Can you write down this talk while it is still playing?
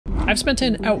I've spent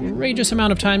an outrageous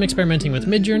amount of time experimenting with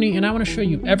Midjourney, and I want to show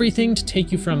you everything to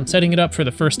take you from setting it up for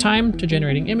the first time to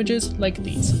generating images like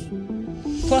these.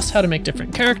 Plus how to make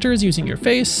different characters using your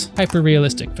face,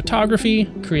 hyper-realistic photography,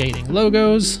 creating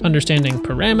logos, understanding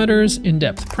parameters,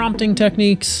 in-depth prompting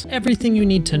techniques, everything you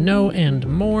need to know and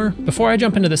more. Before I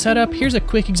jump into the setup, here's a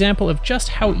quick example of just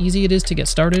how easy it is to get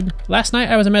started. Last night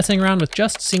I was messing around with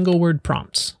just single word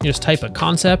prompts. You just type a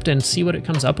concept and see what it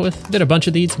comes up with. Did a bunch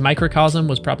of these. Microcosm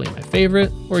was probably my favorite,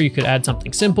 or you could add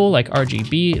something simple like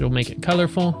RGB, it'll make it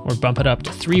colorful, or bump it up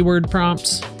to 3-word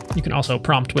prompts. You can also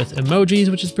prompt with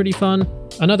emojis, which is pretty fun.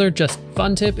 Another just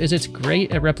fun tip is it's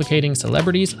great at replicating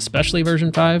celebrities, especially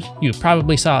version 5. You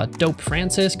probably saw Dope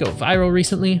Francis go viral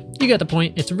recently. You get the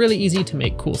point, it's really easy to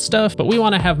make cool stuff, but we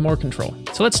want to have more control.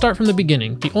 So let's start from the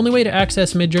beginning. The only way to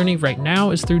access Midjourney right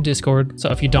now is through Discord. So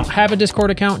if you don't have a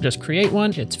Discord account, just create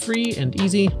one. It's free and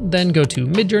easy. Then go to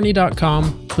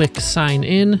midjourney.com, click sign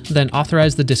in, then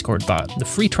authorize the Discord bot. The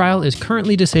free trial is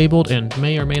currently disabled and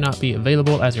may or may not be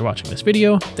available as you're watching this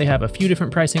video. They have a few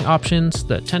different pricing options.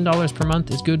 The $10 per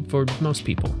month is good for most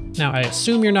people. Now, I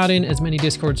assume you're not in as many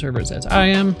Discord servers as I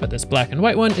am, but this black and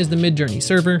white one is the Midjourney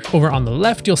server. Over on the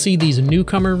left, you'll see these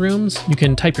newcomer rooms. You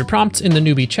can type your prompts in the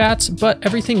newbie chats, but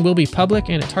everything will be public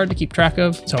and it's hard to keep track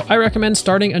of. So I recommend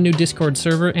starting a new Discord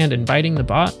server and inviting the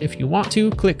bot. If you want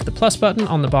to, click the plus button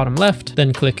on the bottom left,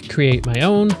 then click create my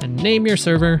own and name your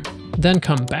server. Then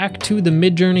come back to the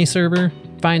Midjourney server,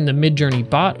 find the Midjourney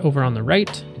bot over on the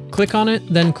right, click on it,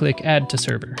 then click add to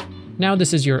server. Now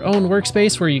this is your own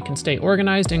workspace where you can stay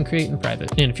organized and create in private.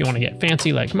 And if you want to get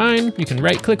fancy like mine, you can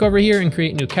right click over here and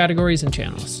create new categories and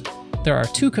channels. There are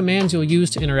 2 commands you'll use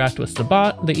to interact with the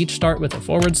bot. They each start with a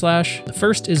 /. The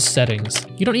first is settings.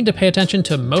 You don't need to pay attention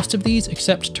to most of these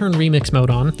except turn remix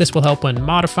mode on. This will help when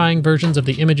modifying versions of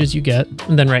the images you get.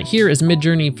 And then right here is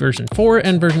Midjourney version 4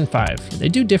 and version 5. They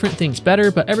do different things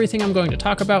better, but everything I'm going to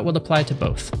talk about will apply to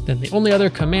both. Then the only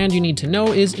other command you need to know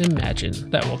is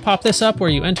imagine. That will pop this up where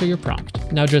you enter your prompt.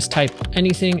 Now just type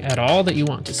anything at all that you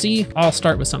want to see. I'll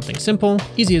start with something simple.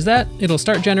 Easy as that. It'll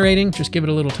start generating. Just give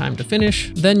it a little time to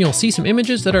finish. Then you'll see some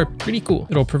images that are pretty cool.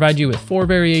 It'll provide you with 4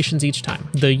 variations each time.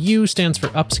 The U stands for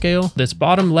upscale. This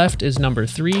bottom left is number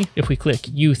 3. If we click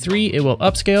U3, it will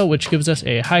upscale, which gives us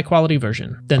a high quality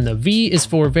version. Then the V is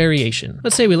for variation.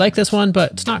 Let's say we like this one,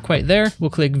 but it's not quite there. We'll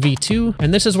click V2,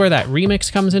 and this is where that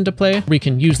remix comes into play. We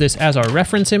can use this as our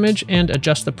reference image and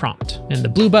adjust the prompt. And the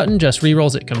blue button just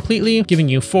re-rolls it completely, giving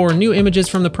you 4 new images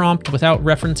from the prompt without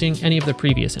referencing any of the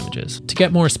previous images. To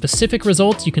get more specific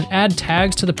results, you can add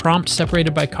tags to the prompt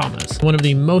separated by commas. One of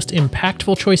the most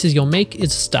impactful choices you'll make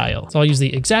is style. So I'll use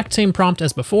the exact same prompt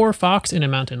as before, fox in a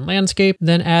mountain landscape,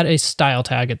 then add a style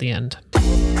tag at the end.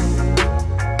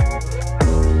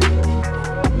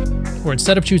 Or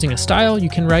instead of choosing a style, you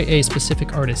can write a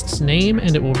specific artist's name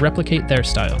and it will replicate their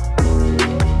style.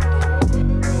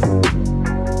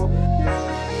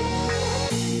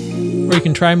 Or you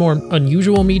can try more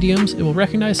unusual mediums. It will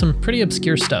recognize some pretty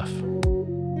obscure stuff.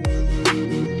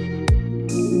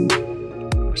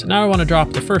 So now I want to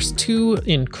drop the first 2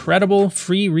 incredible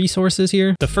free resources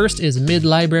here. The first is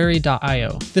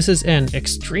Midlibrary.io. This is an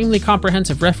extremely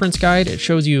comprehensive reference guide. It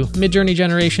shows you Midjourney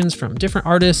generations from different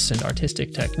artists and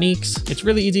artistic techniques. It's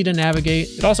really easy to navigate.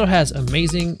 It also has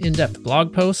amazing in-depth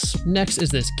blog posts. Next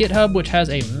is this GitHub, which has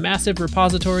a massive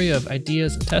repository of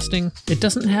ideas and testing. It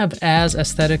doesn't have as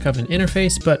aesthetic of an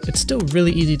interface, but it's still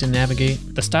really easy to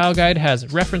navigate. The style guide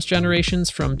has reference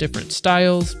generations from different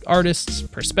styles, artists,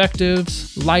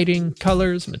 perspectives, lighting,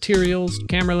 colors, materials,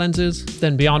 camera lenses.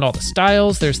 Then beyond all the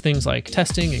styles, there's things like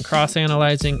testing and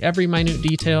cross-analyzing every minute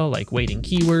detail like weighting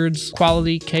keywords,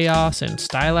 quality, chaos, and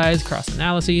stylize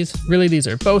cross-analyses. Really, these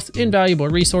are both invaluable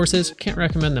resources. Can't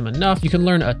recommend them enough. You can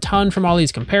learn a ton from all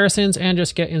these comparisons and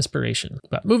just get inspiration.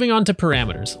 But moving on to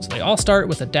parameters. So they all start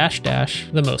with a dash dash.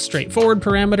 The most straightforward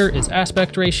parameter is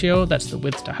aspect ratio. That's the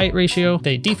width to height ratio.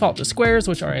 They default to squares,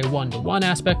 which are a 1:1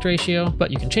 aspect ratio,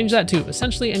 but you can change that to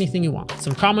essentially anything you want.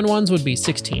 Some common ones would be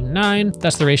 16:9.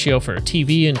 That's the ratio for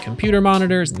TV and computer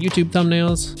monitors and YouTube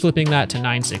thumbnails. Flipping that to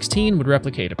 9:16 would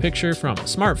replicate a picture from a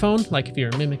smartphone, like if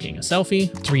you're mimicking a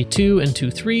selfie. 3:2 and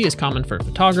 2:3 is common for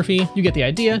photography. You get the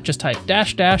idea. Just type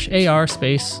dash dash AR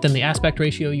space, then the aspect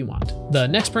ratio you want. The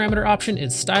next parameter option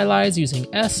is stylize using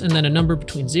S and then a number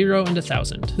between 0 and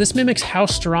 1000. This mimics how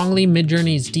strongly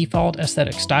Midjourney's default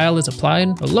aesthetic style is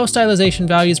applied. The low stylization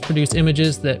values produce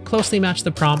images that closely match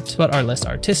the prompt but are less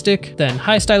artistic. Then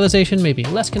high stylization, maybe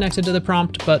less connected to the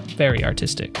prompt, but very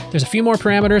artistic. There's a few more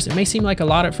parameters. It may seem like a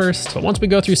lot at first, but once we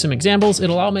go through some examples,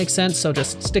 it'll all make sense, so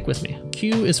just stick with me.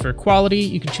 Q is for quality.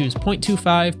 You can choose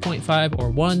 0.25, 0.5, or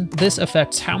 1. This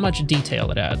affects how much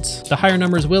detail it adds. The higher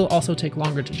numbers will also take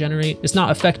longer to generate. It's not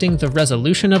affecting the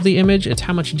resolution of the image, it's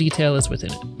how much detail is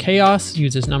within it. Chaos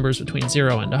uses numbers between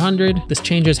 0 and 100. This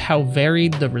changes how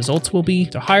varied the results will be.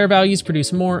 So higher values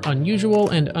produce more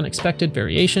unusual and unexpected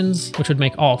variations, which would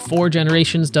make all 4 generations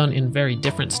done in very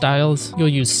different styles. You'll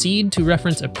use seed to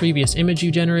reference a previous image you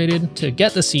generated. To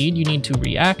get the seed, you need to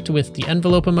react with the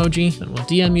envelope emoji, then we'll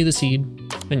DM you the seed.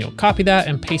 Then you'll copy that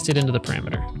and paste it into the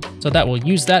parameter. So that will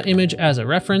use that image as a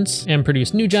reference and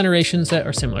produce new generations that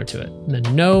are similar to it. And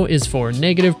then no is for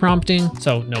negative prompting.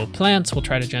 So no plants will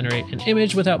try to generate an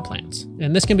image without plants.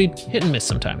 And this can be hit and miss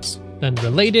sometimes. Then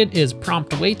related is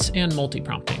prompt weights and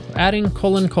multi-prompting. Adding :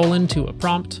 to a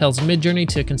prompt tells Midjourney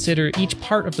to consider each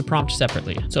part of the prompt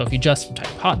separately. So if you just type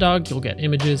hot dog, you'll get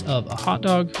images of a hot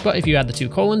dog. But if you add the 2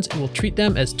 colons, it will treat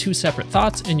them as 2 separate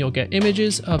thoughts and you'll get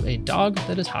images of a dog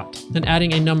that is hot. Then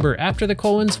adding a number after the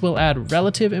colons will add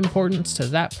relative importance to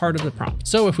that part of the prompt.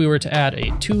 So if we were to add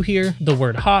a 2 here, the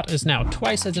word hot is now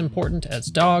twice as important as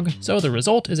dog. So the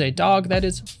result is a dog that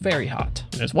is very hot.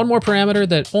 And there's one more parameter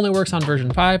that only works on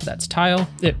version 5, that's tile.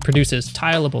 It produces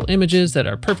tileable images that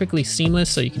are perfectly seamless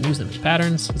so you can use them as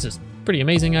patterns. This is pretty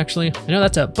amazing, actually. I know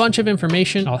that's a bunch of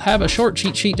information. I'll have a short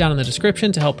cheat sheet down in the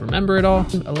description to help remember it all.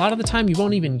 A lot of the time you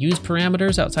won't even use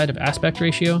parameters outside of aspect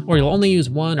ratio, or you'll only use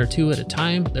 1 or 2 at a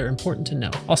time. They're important to know.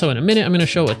 Also, in a minute, I'm going to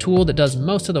show a tool that does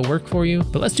most of the work for you,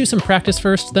 but let's do some practice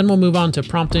first, then we'll move on to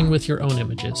prompting with your own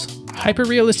images.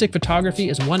 Hyperrealistic photography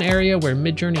is one area where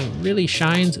Midjourney really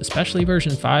shines, especially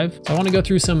version 5. So I want to go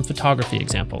through some photography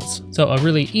examples. So a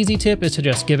really easy tip is to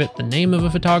just give it the name of a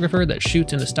photographer that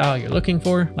shoots in the style you're looking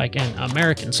for, like an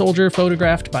American soldier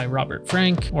photographed by Robert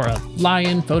Frank, or a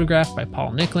lion photographed by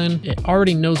Paul Nicklin. It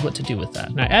already knows what to do with that.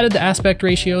 And I added the aspect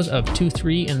ratios of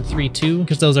 2:3 and 3:2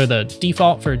 because those are the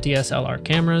default for DSLR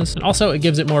cameras. And also it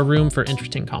gives it more room for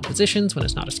interesting compositions when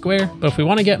it's not a square. But if we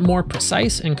want to get more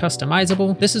precise and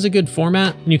customizable, this is a good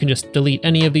format. And you can just delete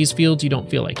any of these fields you don't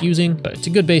feel like using, but it's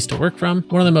a good base to work from.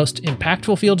 One of the most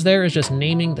impactful fields there is just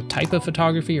naming the type of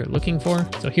photography you're looking for.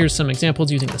 So here's some examples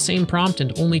using the same prompt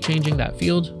and only changing that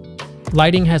field.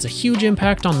 Lighting has a huge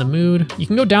impact on the mood. You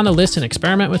can go down the list and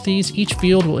experiment with these. Each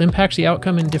field will impact the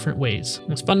outcome in different ways.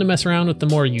 It's fun to mess around with the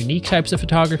more unique types of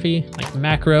photography, like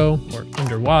macro, or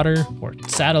underwater, or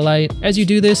satellite. As you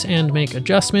do this and make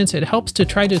adjustments, it helps to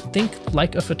try to think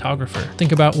like a photographer.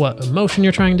 Think about what emotion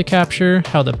you're trying to capture,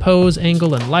 how the pose,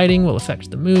 angle, and lighting will affect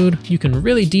the mood. You can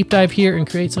really deep dive here and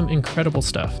create some incredible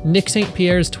stuff. Nick St.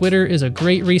 Pierre's Twitter is a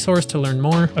great resource to learn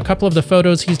more. A couple of the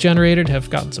photos he's generated have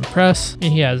gotten some press,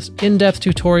 and he has in-depth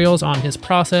tutorials on his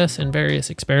process and various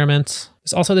experiments.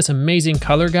 There's also this amazing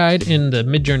color guide in the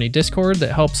Midjourney Discord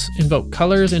that helps invoke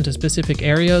colors into specific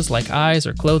areas like eyes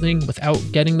or clothing without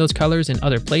getting those colors in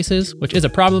other places, which is a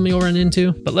problem you'll run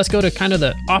into. But let's go to kind of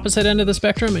the opposite end of the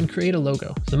spectrum and create a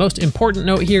logo. The most important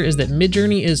note here is that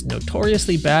Midjourney is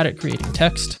notoriously bad at creating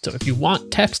text. So if you want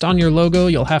text on your logo,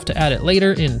 you'll have to add it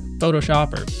later in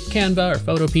Photoshop or Canva or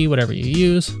Photopea, whatever you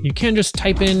use. You can just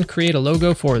type in create a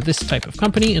logo for this type of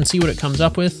company and see what it comes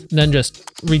up with, then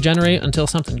just regenerate until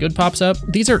something good pops up.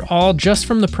 These are all just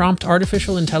from the prompt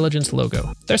artificial intelligence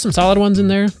logo. There's some solid ones in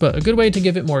there, but a good way to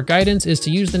give it more guidance is to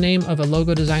use the name of a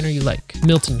logo designer you like.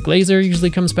 Milton Glaser usually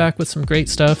comes back with some great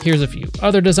stuff. Here's a few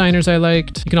other designers I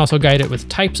liked. You can also guide it with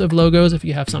types of logos if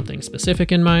you have something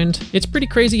specific in mind. It's pretty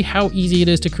crazy how easy it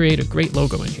is to create a great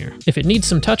logo in here. If it needs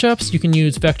some touch-ups, you can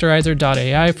use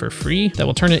vectorizer.ai for free. That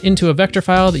will turn it into a vector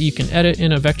file that you can edit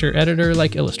in a vector editor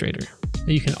like Illustrator.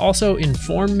 You can also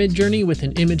inform Midjourney with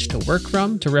an image to work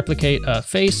from to replicate a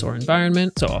face or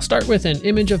environment. So I'll start with an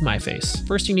image of my face.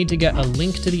 First, you need to get a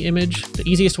link to the image. The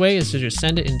easiest way is to just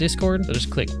send it in Discord. So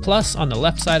just click plus on the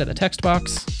left side of the text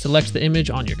box, select the image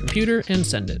on your computer and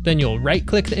send it. Then you'll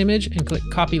right-click the image and click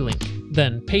copy link.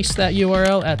 Then paste that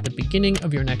URL at the beginning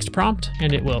of your next prompt,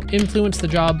 and it will influence the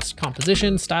job's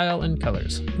composition, style, and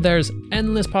colors. There's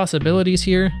endless possibilities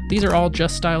here. These are all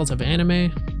just styles of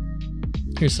anime.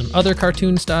 Here's some other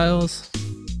cartoon styles.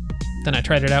 Then I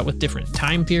tried it out with different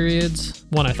time periods.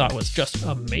 One I thought was just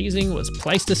amazing was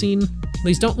Pleistocene.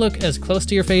 These don't look as close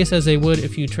to your face as they would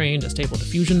if you trained a Stable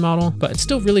Diffusion model, but it's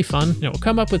still really fun. And it will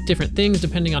come up with different things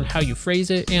depending on how you phrase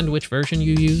it and which version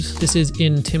you use. This is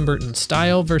in Tim Burton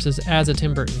style versus as a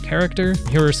Tim Burton character.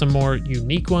 Here are some more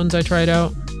unique ones I tried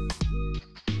out.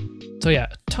 So yeah,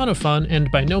 ton of fun,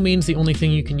 and by no means the only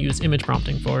thing you can use image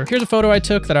prompting for. Here's a photo I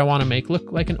took that I want to make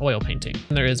look like an oil painting.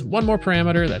 And there is one more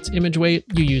parameter, that's image weight.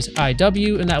 You use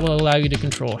IW, and that will allow you to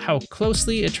control how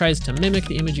closely it tries to mimic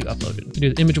the image you uploaded. You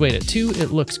do the image weight at 2,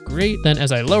 it looks great. Then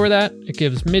as I lower that, it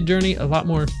gives Midjourney a lot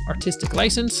more artistic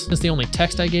license, since the only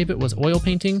text I gave it was oil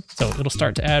painting. So it'll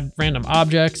start to add random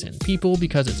objects and people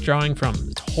because it's drawing from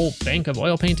this whole bank of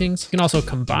oil paintings. You can also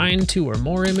combine 2 or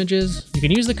more images. You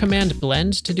can use the command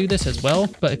blend to do this as well,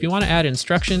 but if you want to add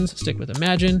instructions, stick with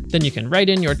Imagine. Then you can write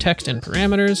in your text and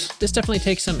parameters. This definitely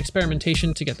takes some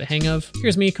experimentation to get the hang of.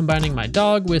 Here's me combining my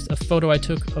dog with a photo I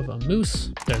took of a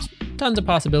moose. There's tons of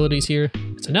possibilities here.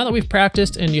 So now that we've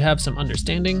practiced and you have some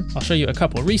understanding, I'll show you a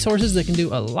couple resources that can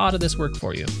do a lot of this work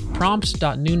for you.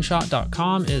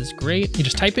 Prompt.noonshot.com is great. You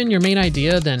just type in your main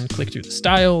idea, then click through the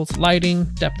styles, lighting,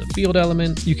 depth of field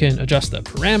elements. You can adjust the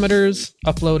parameters,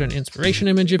 upload an inspiration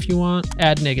image if you want,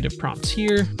 add negative prompts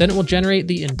here. Then it will generate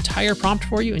the entire prompt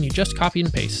for you and you just copy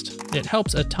and paste. It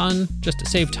helps a ton just to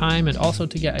save time and also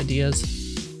to get ideas.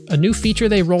 A new feature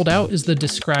they rolled out is the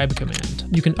describe command.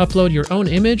 You can upload your own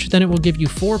image, then it will give you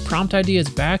 4 prompt ideas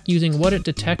back using what it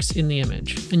detects in the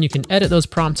image. And you can edit those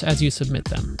prompts as you submit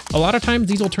them. A lot of times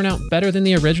these will turn out better than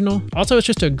the original. Also, it's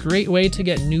just a great way to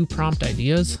get new prompt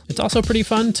ideas. It's also pretty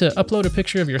fun to upload a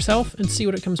picture of yourself and see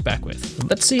what it comes back with.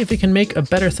 Let's see if it can make a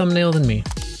better thumbnail than me.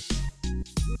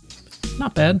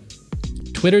 Not bad.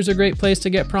 Twitter's a great place to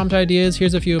get prompt ideas.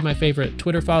 Here's a few of my favorite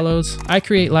Twitter follows. I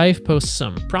Create Life posts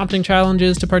some prompting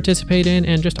challenges to participate in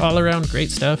and just all around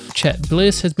great stuff. Chet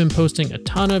Bliss has been posting a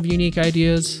ton of unique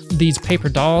ideas. These paper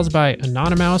dolls by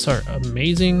Anonymous are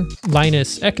amazing.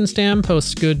 Linus Eckenstam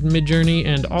posts good Midjourney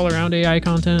and all around AI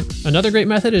content. Another great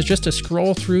method is just to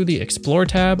scroll through the Explore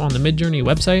tab on the Midjourney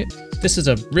website. This is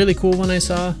a really cool one I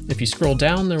saw. If you scroll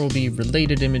down, there will be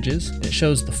related images. It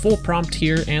shows the full prompt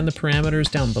here and the parameters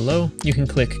down below. You can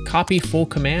click copy full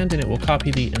command and it will copy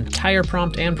the entire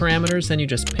prompt and parameters. Then you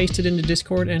just paste it into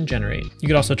Discord and generate. You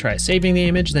could also try saving the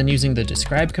image, then using the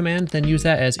describe command, then use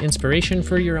that as inspiration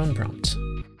for your own prompt.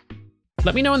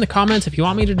 Let me know in the comments if you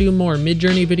want me to do more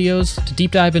Midjourney videos to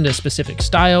deep dive into specific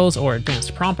styles or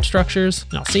advanced prompt structures,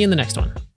 and I'll see you in the next one.